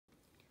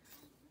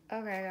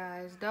Okay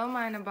guys, don't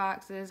mind the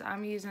boxes.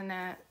 I'm using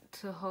that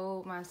to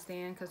hold my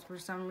stand because for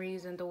some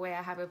reason the way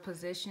I have it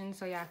positioned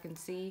so y'all can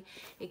see,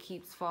 it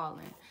keeps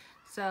falling.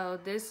 So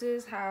this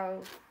is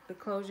how the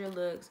closure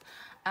looks.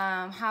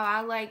 How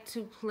I like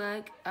to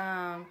pluck,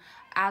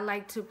 I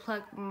like to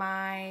pluck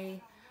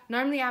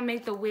normally I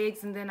make the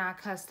wigs and then I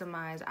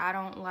customize. I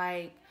don't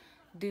like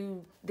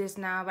do this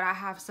now, but I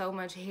have so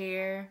much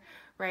hair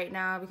right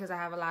now because I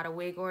have a lot of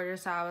wig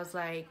orders, so I was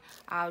like,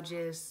 I'll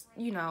just,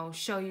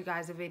 show you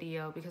guys a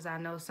video because I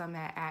know some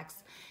had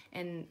asked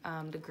in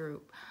the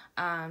group.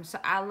 So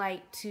I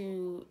like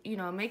to,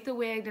 make the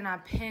wig, then I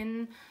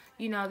pin,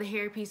 the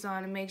hairpiece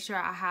on and make sure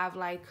I have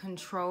like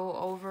control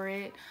over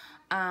it.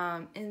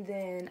 And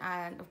then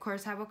I, of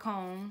course, have a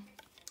comb,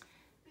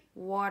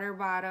 water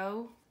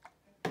bottle,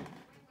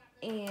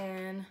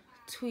 and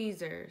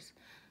tweezers.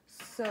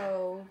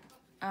 So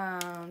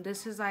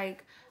this is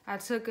like, I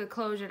took a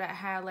closure that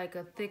had like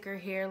a thicker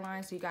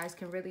hairline so you guys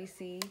can really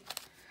see.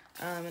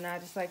 And I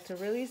just like to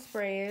really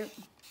spray it.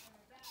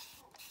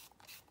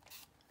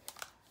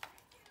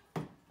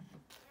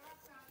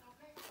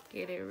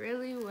 Get it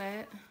really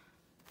wet.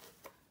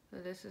 So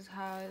this is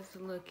how it's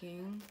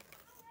looking.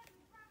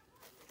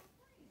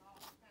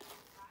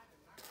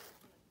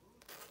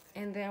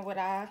 And then what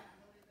I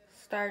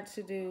start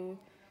to do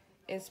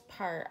is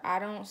part. I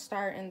don't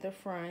start in the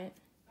front.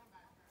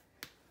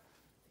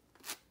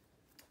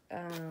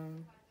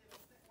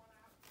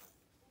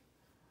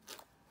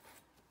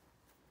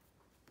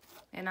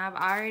 And I've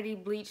already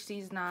bleached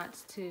these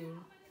knots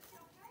too.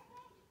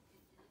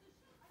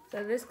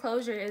 So this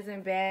closure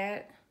isn't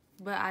bad,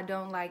 but I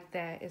don't like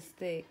that it's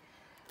thick.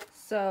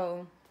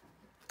 So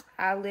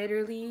I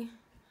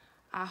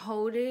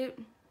hold it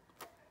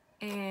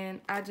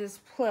and I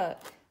just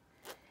pluck.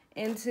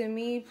 And to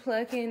me,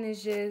 plucking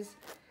is just,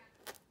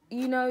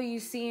 you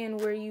seeing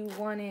where you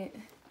want it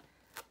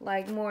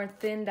like more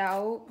thinned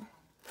out.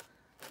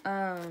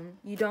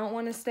 You don't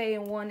want to stay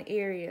in one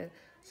area.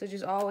 So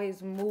just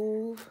always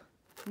move,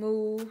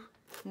 move,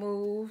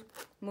 move,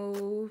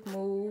 move,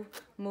 move,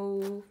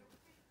 move.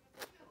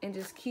 And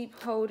just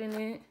keep holding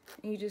it.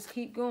 And you just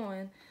keep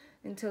going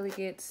until it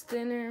gets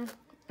thinner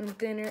and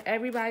thinner.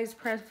 Everybody's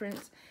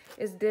preference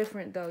is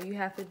different though. You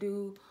have to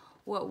do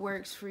what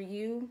works for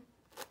you.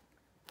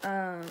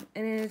 And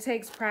then it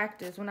takes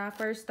practice. When I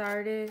first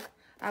started,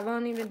 I've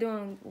only been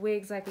doing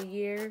wigs like a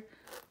year.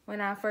 When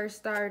I first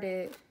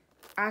started,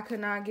 I could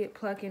not get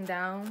plucking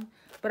down,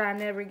 but I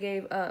never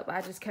gave up.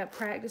 I just kept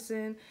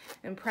practicing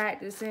and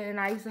practicing, and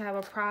I used to have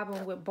a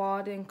problem with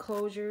balding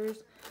closures.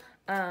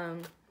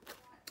 And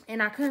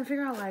I couldn't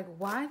figure out, like,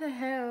 why the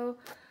hell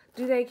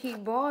do they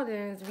keep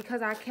balding? It's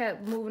because I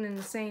kept moving in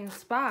the same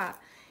spot.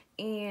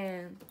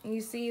 And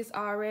you see it's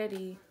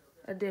already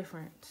a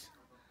difference.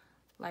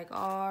 Like,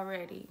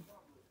 already.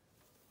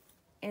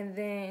 And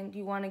then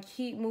you want to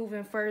keep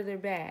moving further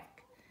back.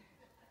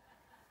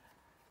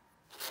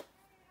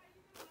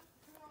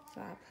 So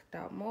I picked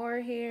out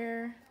more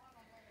here.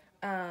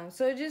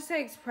 So it just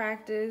takes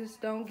practice.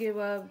 Don't give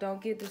up.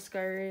 Don't get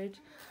discouraged.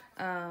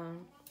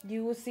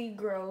 You will see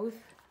growth.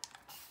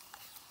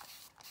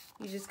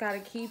 You just got to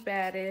keep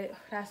at it.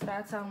 That's what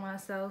I tell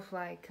myself,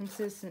 like,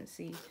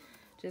 consistency.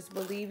 Just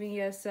believe in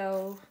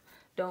yourself.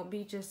 Don't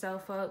beat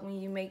yourself up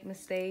when you make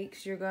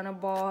mistakes. You're going to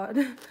bald.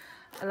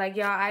 Like,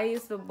 y'all, I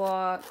used to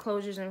bald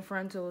closures and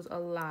frontals a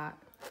lot.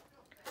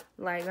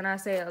 Like, when I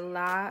say a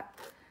lot,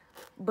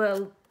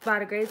 but by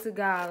the grace of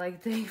God,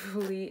 like,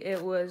 thankfully,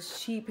 it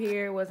was cheap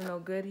hair. It wasn't no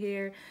good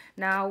hair.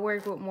 Now I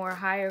work with more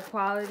higher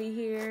quality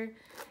hair.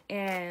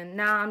 And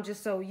now I'm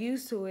just so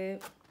used to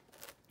it.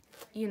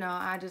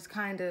 I just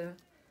kind of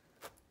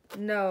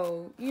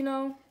know,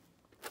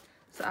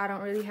 So I don't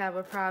really have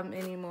a problem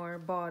anymore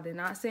balding.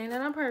 Not saying that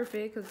I'm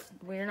perfect, because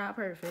we're not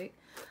perfect.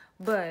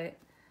 But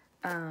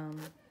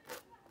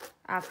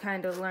I've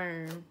kind of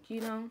learned,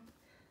 So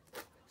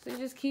you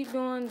just keep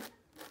doing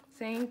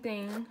same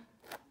thing.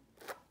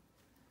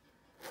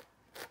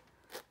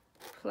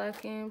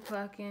 Plucking,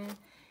 plucking.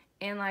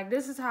 And, like,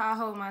 this is how I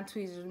hold my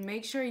tweezers.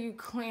 Make sure you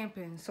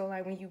clamping. So,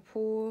 like, when you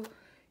pull,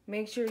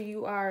 make sure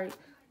you are,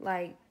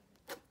 like,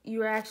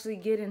 you're actually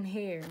getting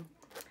hair.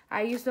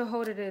 I used to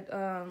hold it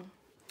a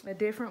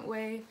different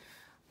way,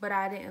 but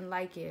I didn't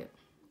like it.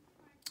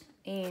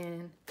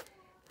 And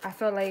I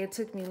felt like it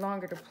took me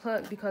longer to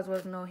pluck because there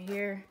was no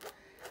hair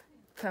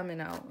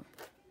coming out.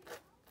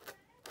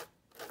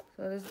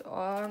 So this is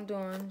all I'm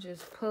doing,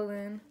 just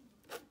pulling.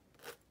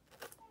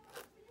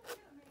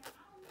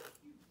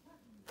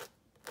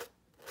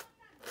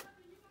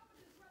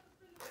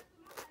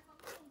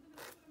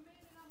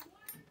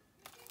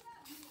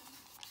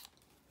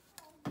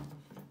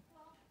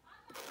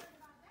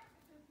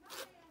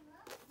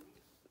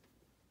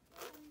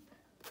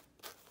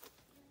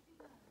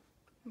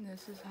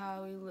 This is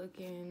how we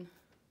looking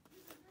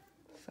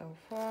so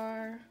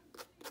far.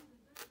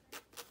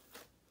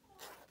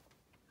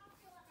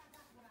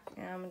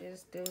 And I'm gonna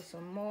just do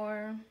some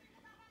more.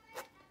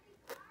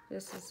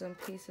 This is some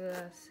pieces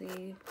I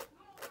see.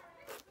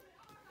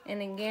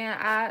 And again,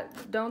 I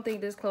don't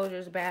think this closure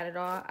is bad at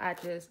all.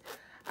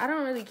 I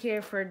don't really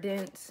care for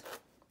dense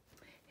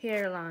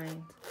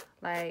hairlines.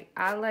 Like,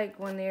 I like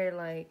when they're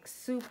like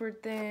super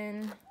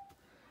thin.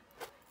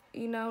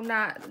 You know,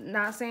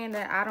 not saying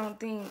that I don't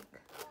think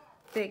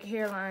thick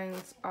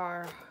hairlines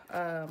are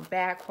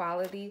bad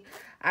quality.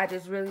 I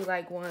just really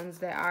like ones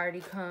that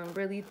already come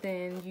really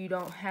thin. You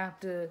don't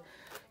have to,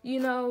 you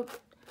know,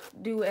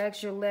 do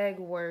extra leg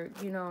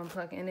work, you know, I'm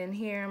plucking. And then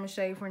here, I'm gonna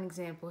show you for an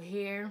example.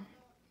 Here,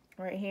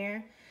 right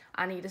here,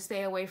 I need to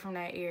stay away from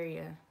that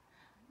area.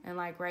 And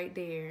like right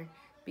there,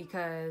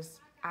 because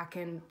I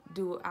can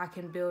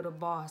build a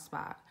ball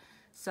spot.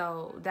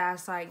 So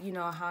that's like, you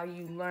know, how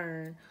you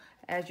learn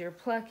as you're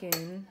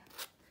plucking.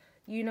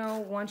 You know,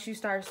 once you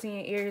start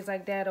seeing areas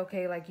like that,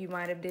 okay, like you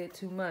might have did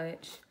too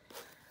much,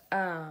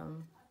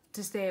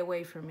 to stay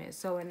away from it.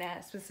 So in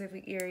that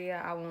specific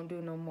area, I won't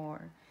do no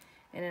more.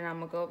 And then I'm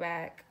gonna go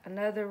back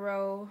another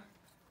row.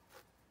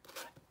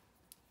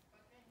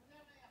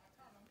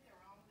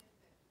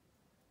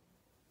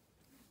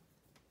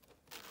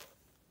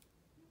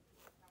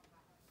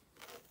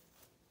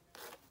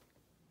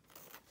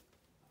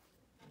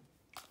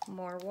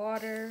 More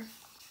water.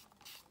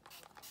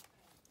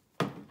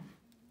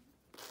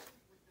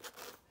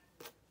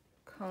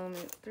 Comb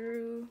it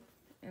through,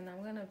 and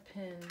I'm gonna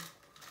pin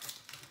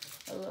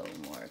a little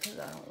more because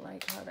I don't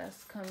like how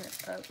that's coming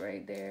up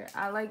right there.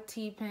 I like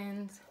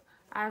T-pins.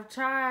 I've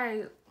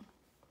tried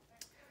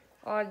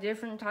all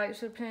different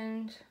types of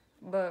pins,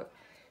 but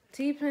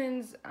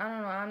T-pins, I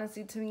don't know,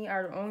 honestly, to me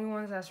are the only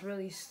ones that's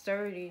really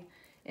sturdy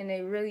and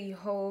they really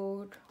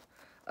hold.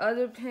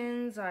 Other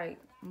pins like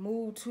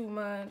move too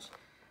much,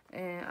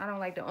 and I don't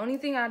like. The only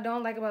thing I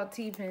don't like about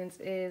T-pins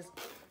is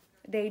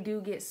they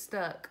do get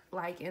stuck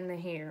like in the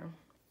hair,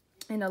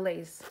 in the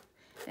lace,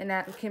 and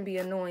that can be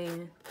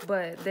annoying.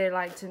 But they're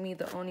like, to me,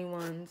 the only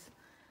ones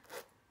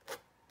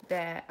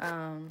that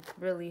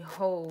really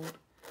hold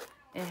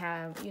and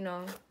have, you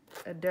know,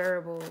 a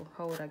durable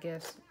hold, I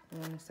guess you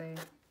want to say.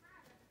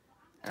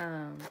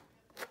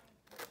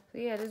 So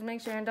yeah, just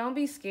make sure, and don't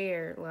be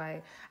scared.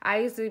 Like, I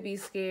used to be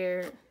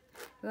scared.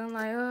 I'm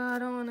like, oh, I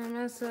don't want to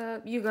mess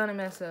up. You're gonna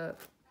mess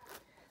up,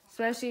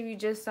 especially if you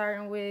just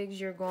starting wigs.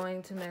 You're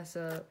going to mess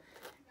up.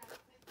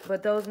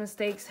 But those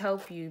mistakes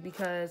help you,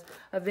 because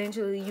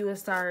eventually you will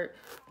start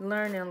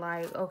learning,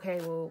 like, okay,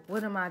 well,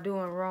 what am I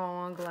doing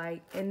wrong?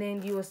 Like, and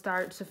then you will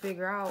start to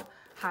figure out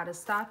how to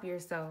stop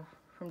yourself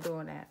from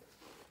doing that.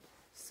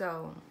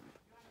 So,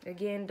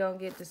 again, don't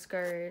get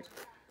discouraged.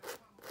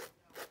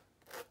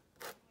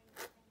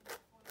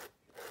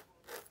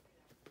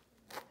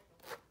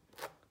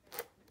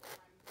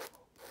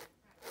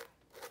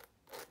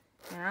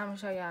 And I'm going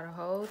to show y'all the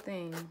whole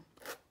thing.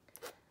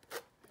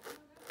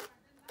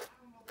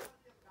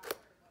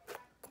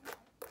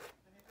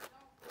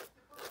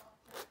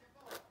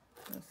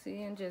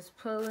 See, and just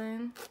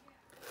pulling.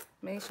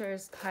 Make sure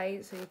it's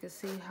tight so you can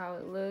see how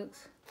it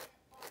looks.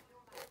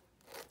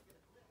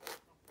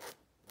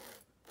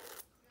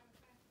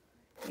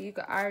 You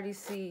can already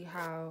see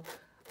how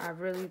I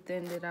really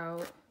thinned it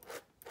out.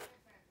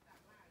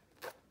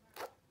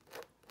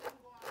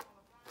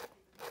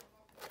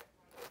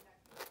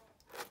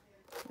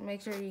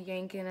 Make sure you're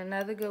yanking.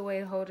 Another good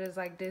way to hold it is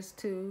like this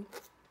too.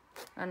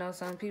 I know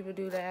some people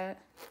do that.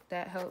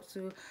 That helps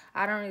too.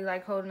 I don't really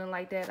like holding it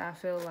like that. I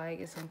feel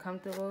like it's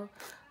uncomfortable.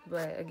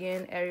 But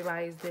again,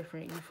 everybody's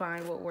different. You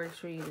find what works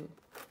for you.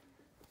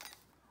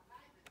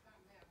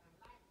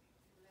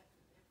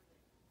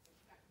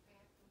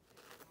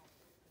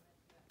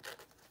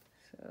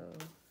 So,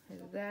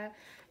 is that.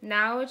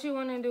 Now what you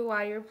want to do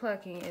while you're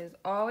plucking is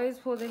always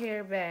pull the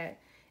hair back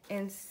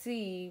and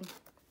see,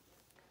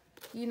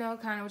 you know,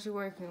 kind of what you're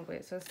working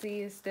with. So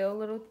see, it's still a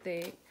little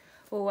thick.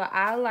 But what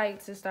I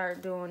like to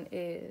start doing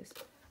is,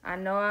 I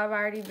know I've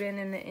already been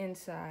in the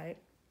inside.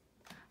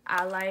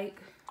 I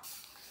like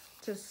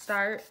to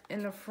start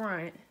in the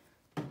front,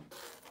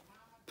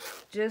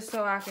 just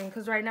so I can,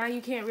 because right now you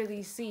can't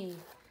really see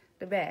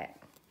the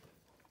back.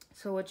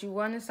 So what you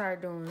want to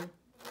start doing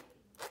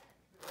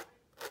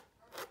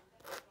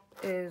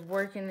is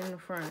working in the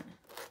front.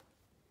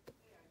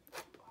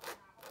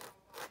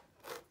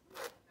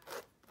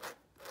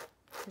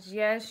 Because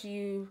yes,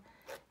 you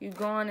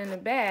going in the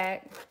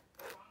back,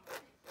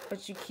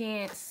 but you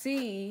can't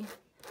see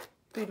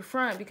through the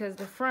front because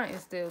the front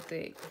is still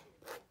thick.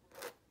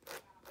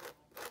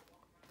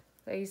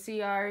 So you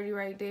see already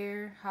right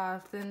there how I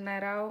thinned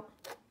that out.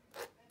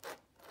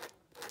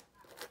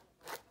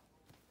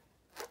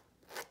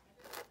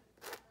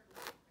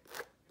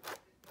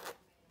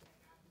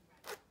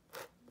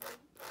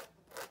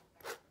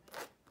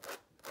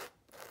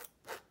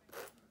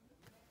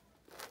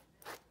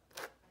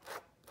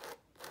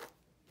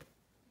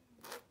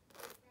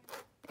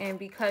 And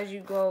because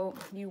you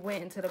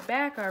went into the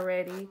back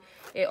already,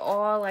 it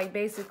all like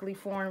basically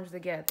forms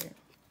together.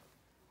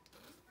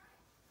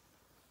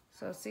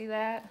 So see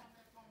that?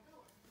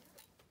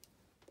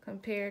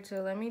 Compared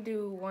to, let me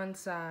do one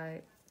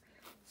side.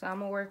 So I'm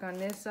gonna work on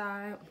this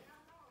side.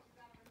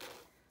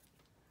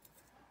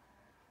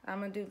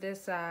 I'm gonna do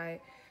this side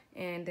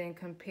and then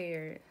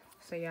compare it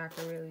so y'all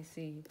can really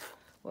see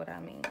what I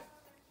mean.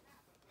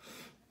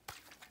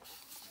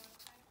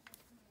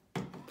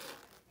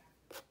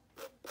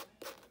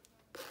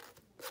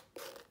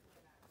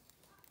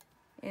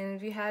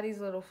 if you have these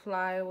little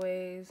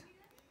flyaways,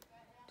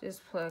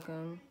 just pluck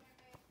them.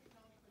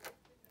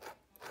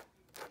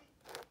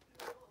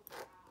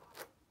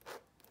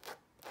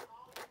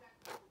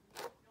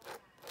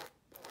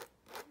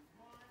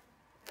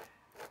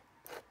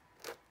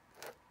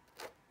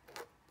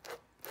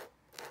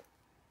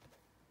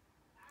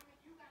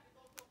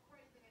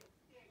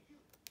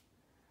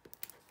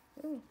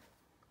 Ooh.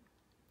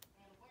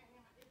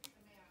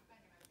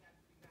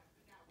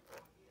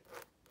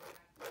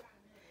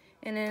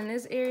 And in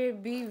this area,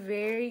 be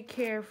very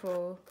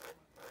careful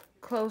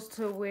close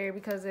to where,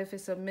 because if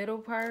it's a middle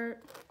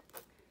part,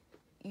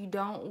 you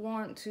don't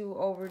want to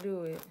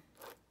overdo it,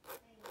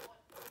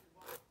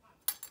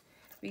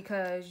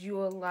 because you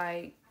will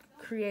like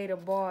create a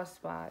bald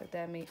spot, if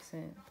that makes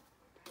sense.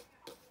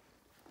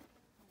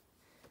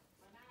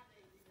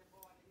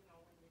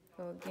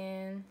 So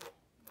again,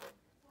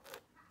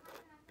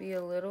 be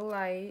a little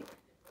light.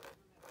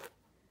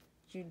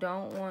 You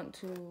don't want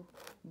to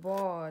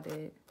bald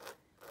it.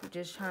 You're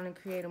just trying to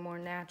create a more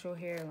natural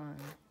hairline.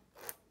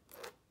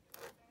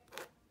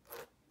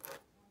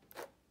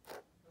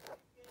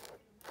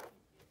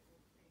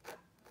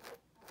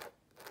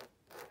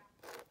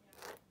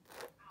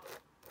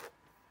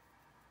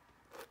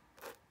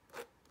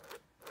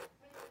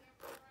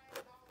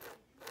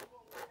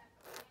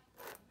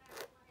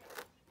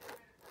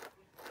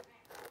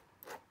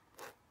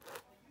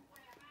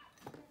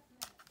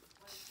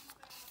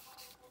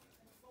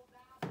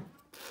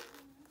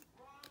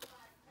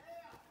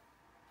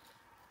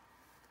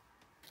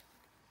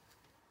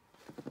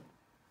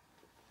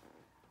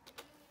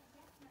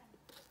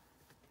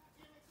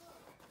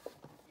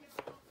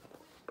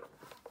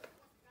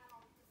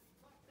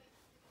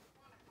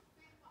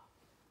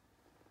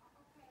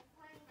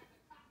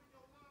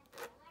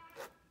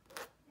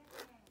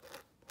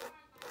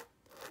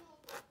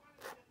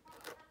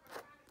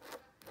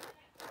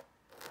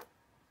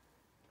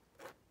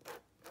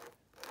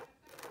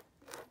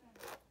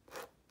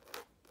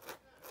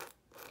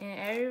 And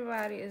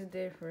everybody is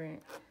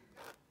different.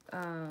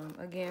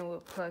 Again,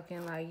 with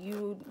plucking, like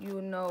you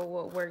know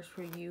what works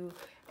for you.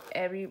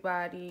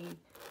 Everybody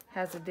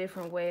has a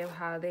different way of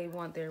how they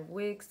want their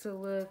wigs to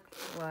look,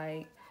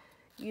 like,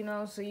 you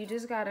know, so you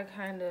just gotta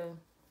kind of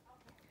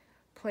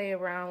play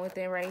around with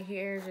it. Right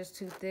here is just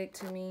too thick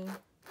to me,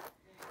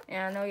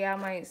 and I know y'all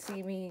might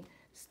see me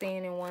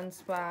staying in one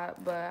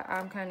spot, but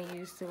I'm kind of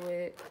used to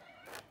it,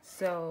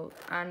 so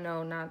I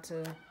know not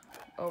to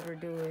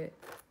overdo it.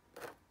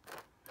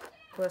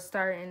 But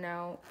starting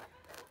out,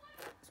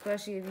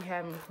 especially if you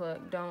haven't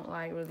plucked, don't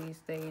like really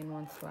stay in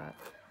one spot.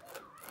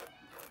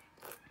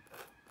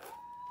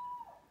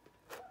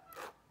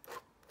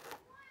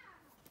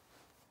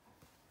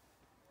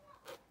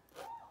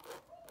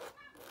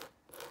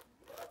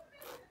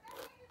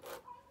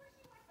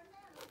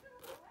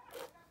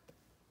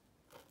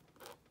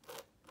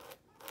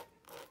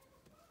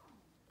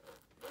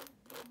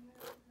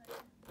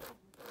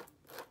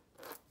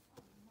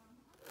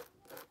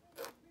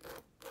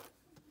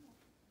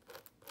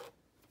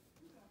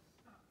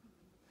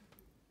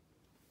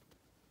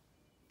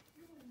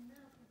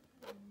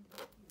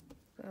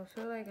 So I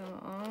feel like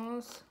I'm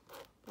almost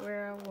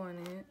where I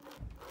want it.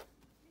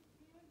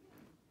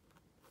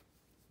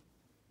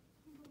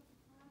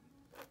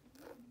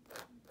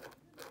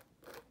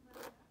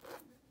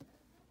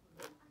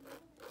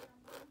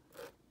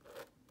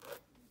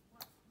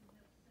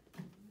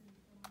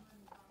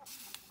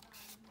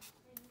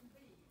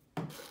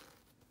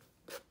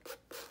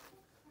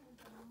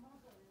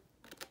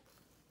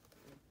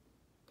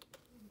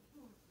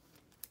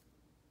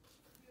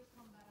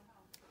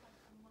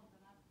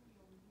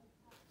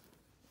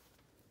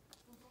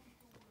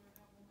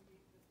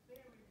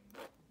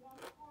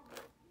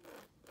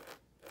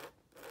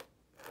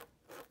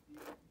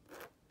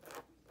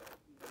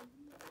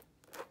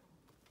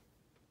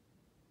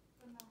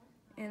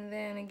 And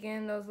then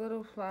again, those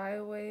little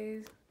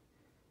flyaways,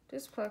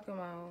 just pluck them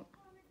out.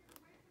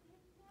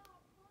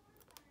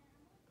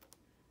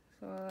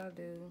 That's all I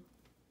do.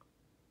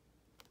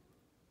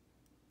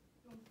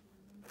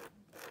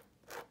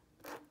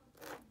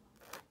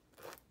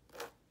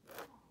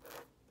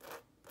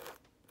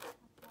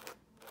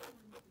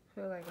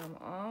 Feel like I'm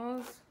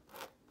almost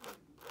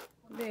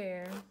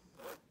there.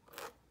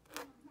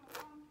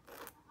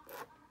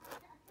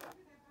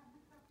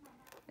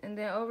 And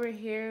then over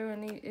here,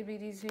 when it be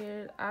these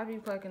here, I be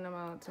plucking them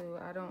out too.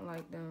 I don't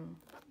like them.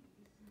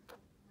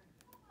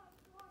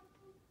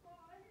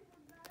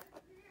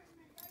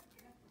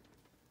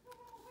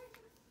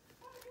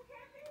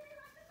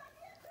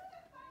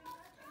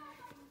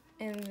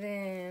 And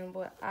then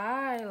what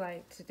I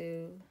like to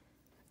do,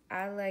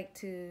 I like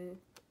to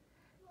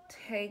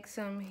take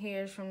some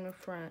hairs from the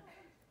front.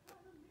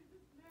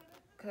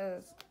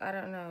 Because, I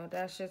don't know,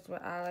 that's just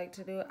what I like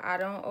to do. I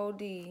don't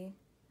OD,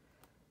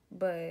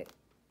 but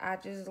I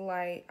just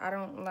like, I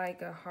don't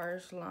like a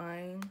harsh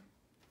line.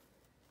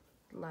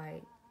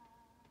 Like,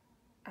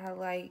 I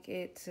like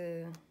it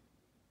to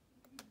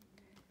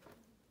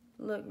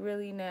look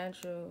really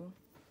natural.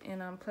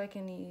 And I'm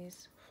plucking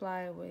these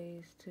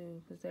flyaways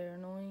too, because they're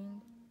annoying.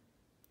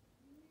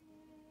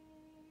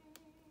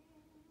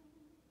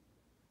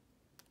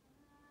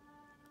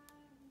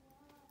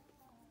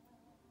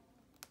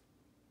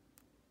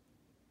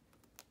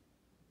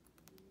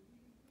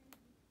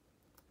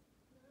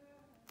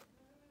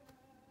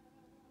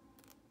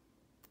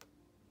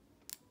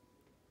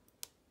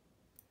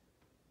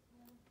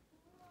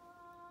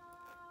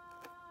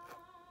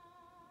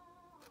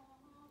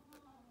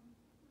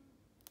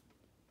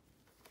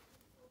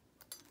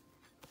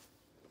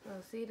 So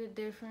see the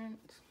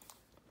difference?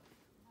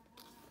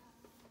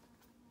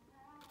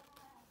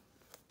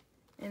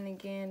 And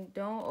again,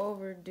 don't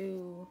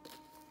overdo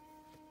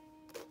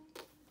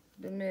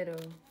the middle.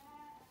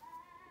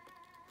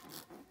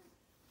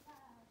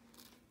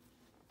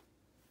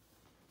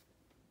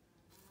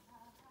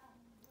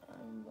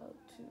 I'm about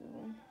to...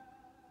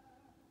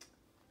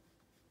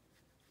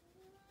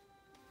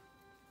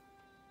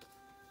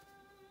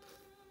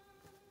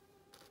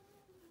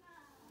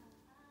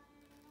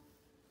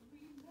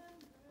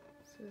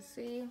 So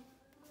see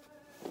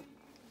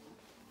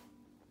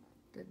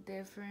the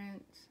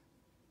difference?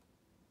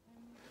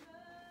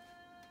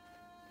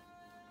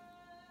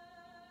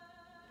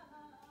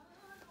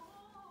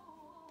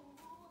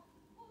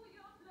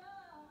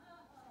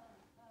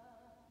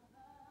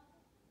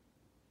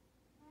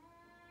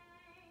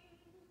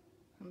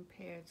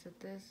 Compared to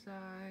this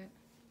side.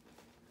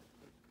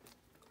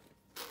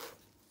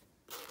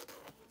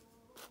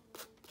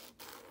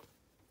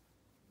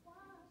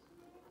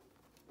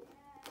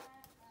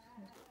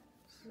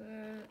 So,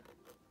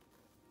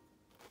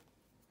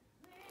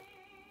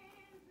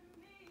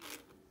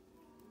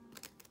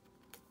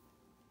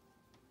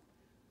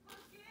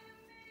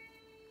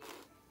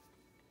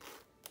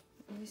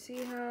 you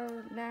see how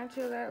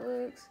natural that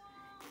looks?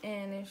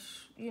 And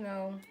it's, you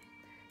know,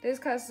 this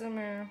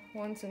customer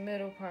wants a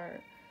middle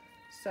part.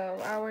 So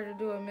if I were to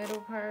do a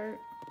middle part,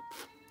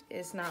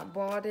 it's not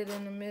balded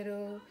in the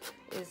middle.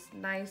 It's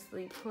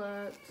nicely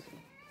plucked,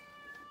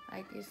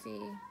 like you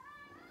see.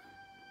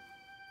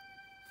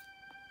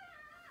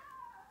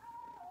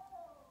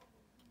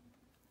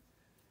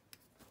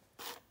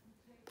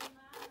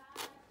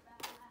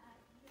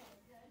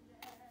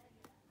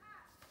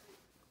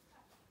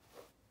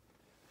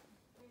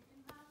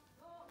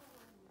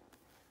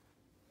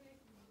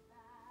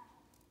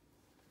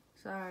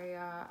 Sorry,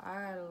 y'all.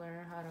 I gotta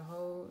learn how to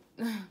hold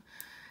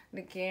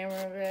the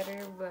camera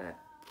better, but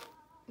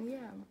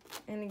yeah.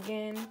 And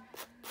again,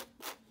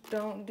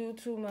 don't do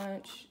too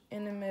much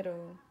in the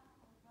middle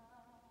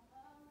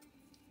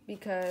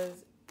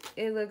because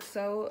it looks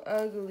so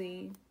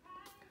ugly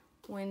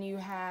when you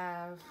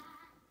have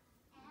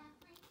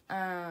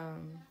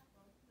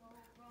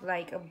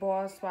like a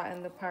bald spot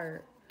in the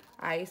part.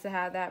 I used to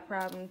have that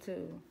problem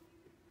too.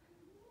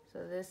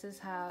 So this is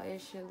how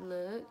it should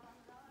look.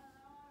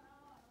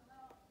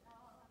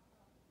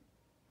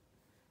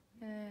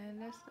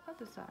 And that's the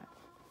other side.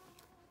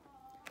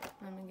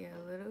 Let me get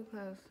a little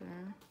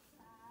closer.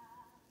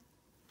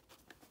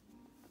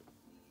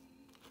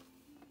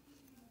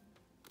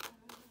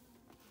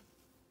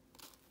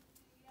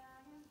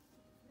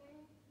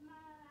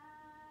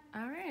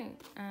 All right,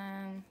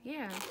 and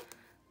yeah.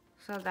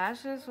 So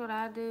that's just what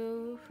I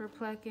do for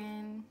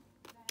plucking.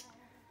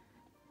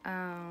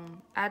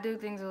 I do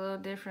things a little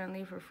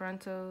differently for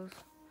frontals.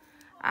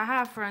 I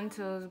have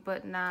frontals,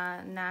 but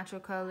not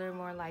natural color,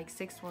 more like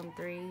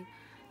 613.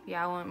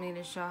 Y'all want me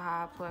to show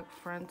how I pluck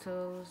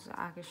frontals,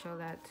 I can show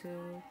that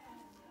too.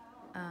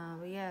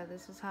 But yeah,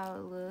 this is how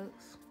it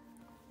looks.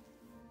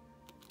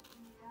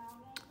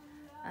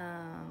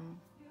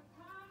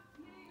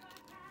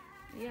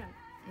 Yeah,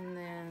 and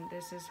then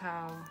this is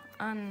how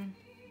unplucked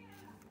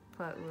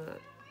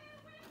look.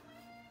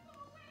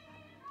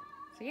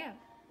 So yeah.